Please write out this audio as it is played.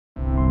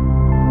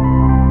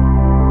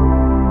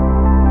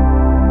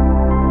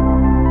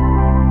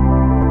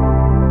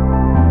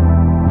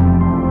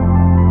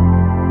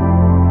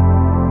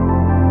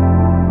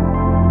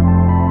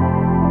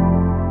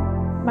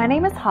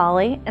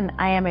Holly, and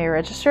I am a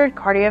registered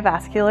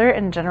cardiovascular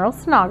and general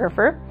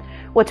sonographer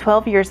with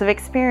 12 years of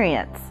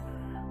experience.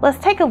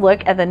 Let's take a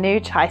look at the new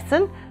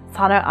Chison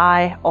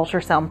SonoEye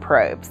ultrasound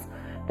probes.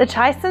 The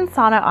Chison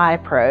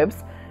SonoEye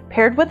probes,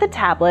 paired with a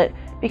tablet,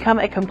 become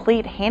a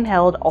complete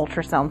handheld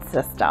ultrasound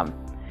system.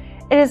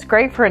 It is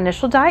great for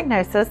initial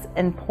diagnosis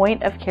and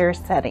point-of-care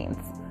settings.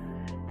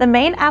 The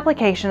main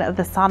application of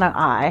the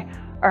SonoEye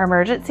are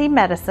emergency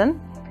medicine,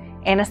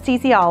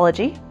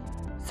 anesthesiology,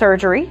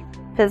 surgery,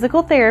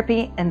 physical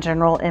therapy, and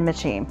general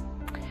imaging.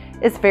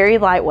 It's very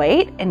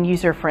lightweight and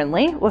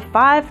user-friendly with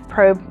 5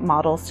 probe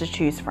models to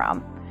choose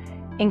from,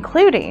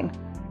 including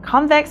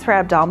convex for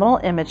abdominal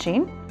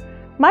imaging,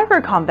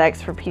 microconvex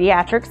for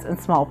pediatrics and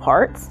small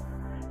parts,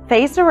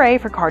 phased array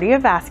for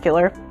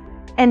cardiovascular,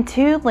 and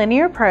 2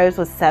 linear probes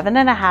with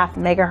 7.5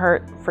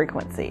 MHz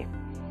frequency,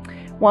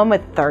 one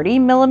with 30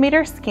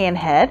 mm scan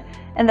head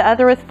and the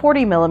other with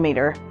 40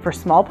 mm for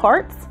small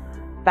parts,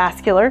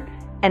 vascular,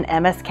 and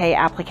MSK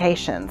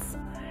applications.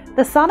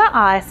 The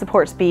SonoEye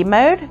supports B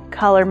mode,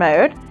 color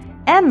mode,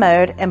 M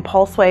mode, and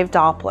pulse wave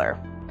Doppler.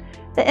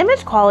 The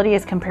image quality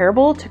is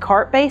comparable to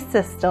cart-based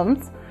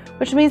systems,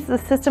 which means the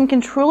system can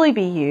truly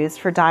be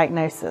used for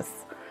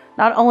diagnosis,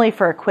 not only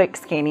for a quick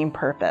scanning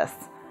purpose.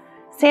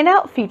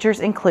 Standout features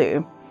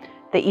include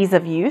the ease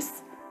of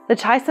use. The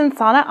Chison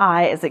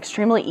SonoEye is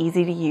extremely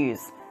easy to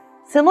use,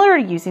 similar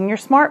to using your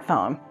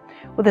smartphone.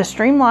 With a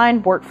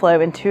streamlined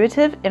workflow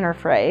intuitive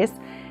interface,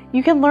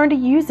 you can learn to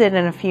use it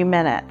in a few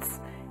minutes.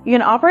 You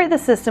can operate the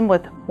system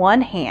with one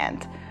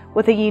hand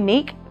with a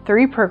unique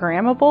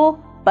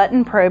 3-programmable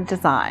button probe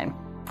design.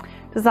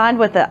 Designed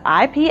with the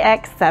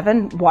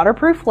IPX7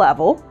 waterproof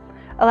level,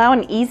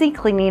 allowing easy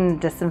cleaning and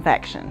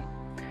disinfection.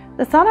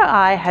 The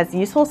SonoEye has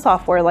useful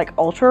software like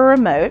Ultra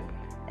Remote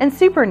and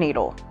Super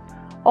Needle.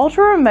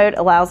 Ultra Remote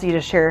allows you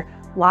to share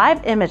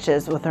live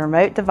images with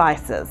remote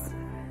devices.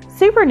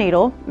 Super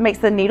Needle makes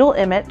the needle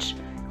image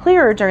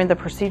clearer during the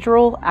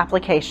procedural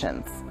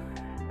applications.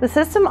 The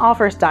system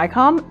offers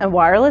DICOM and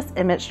wireless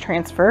image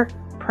transfer,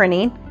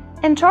 printing,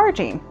 and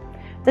charging.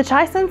 The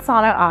Chison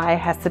SonoEye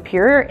has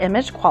superior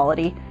image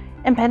quality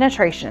and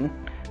penetration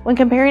when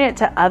comparing it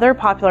to other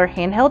popular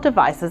handheld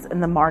devices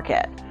in the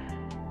market,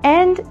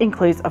 and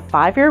includes a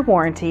 5-year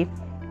warranty,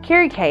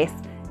 carry case,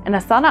 and a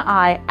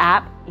SonoEye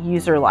app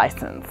user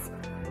license.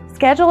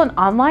 Schedule an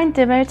online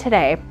demo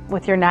today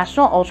with your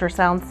National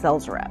Ultrasound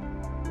sales rep.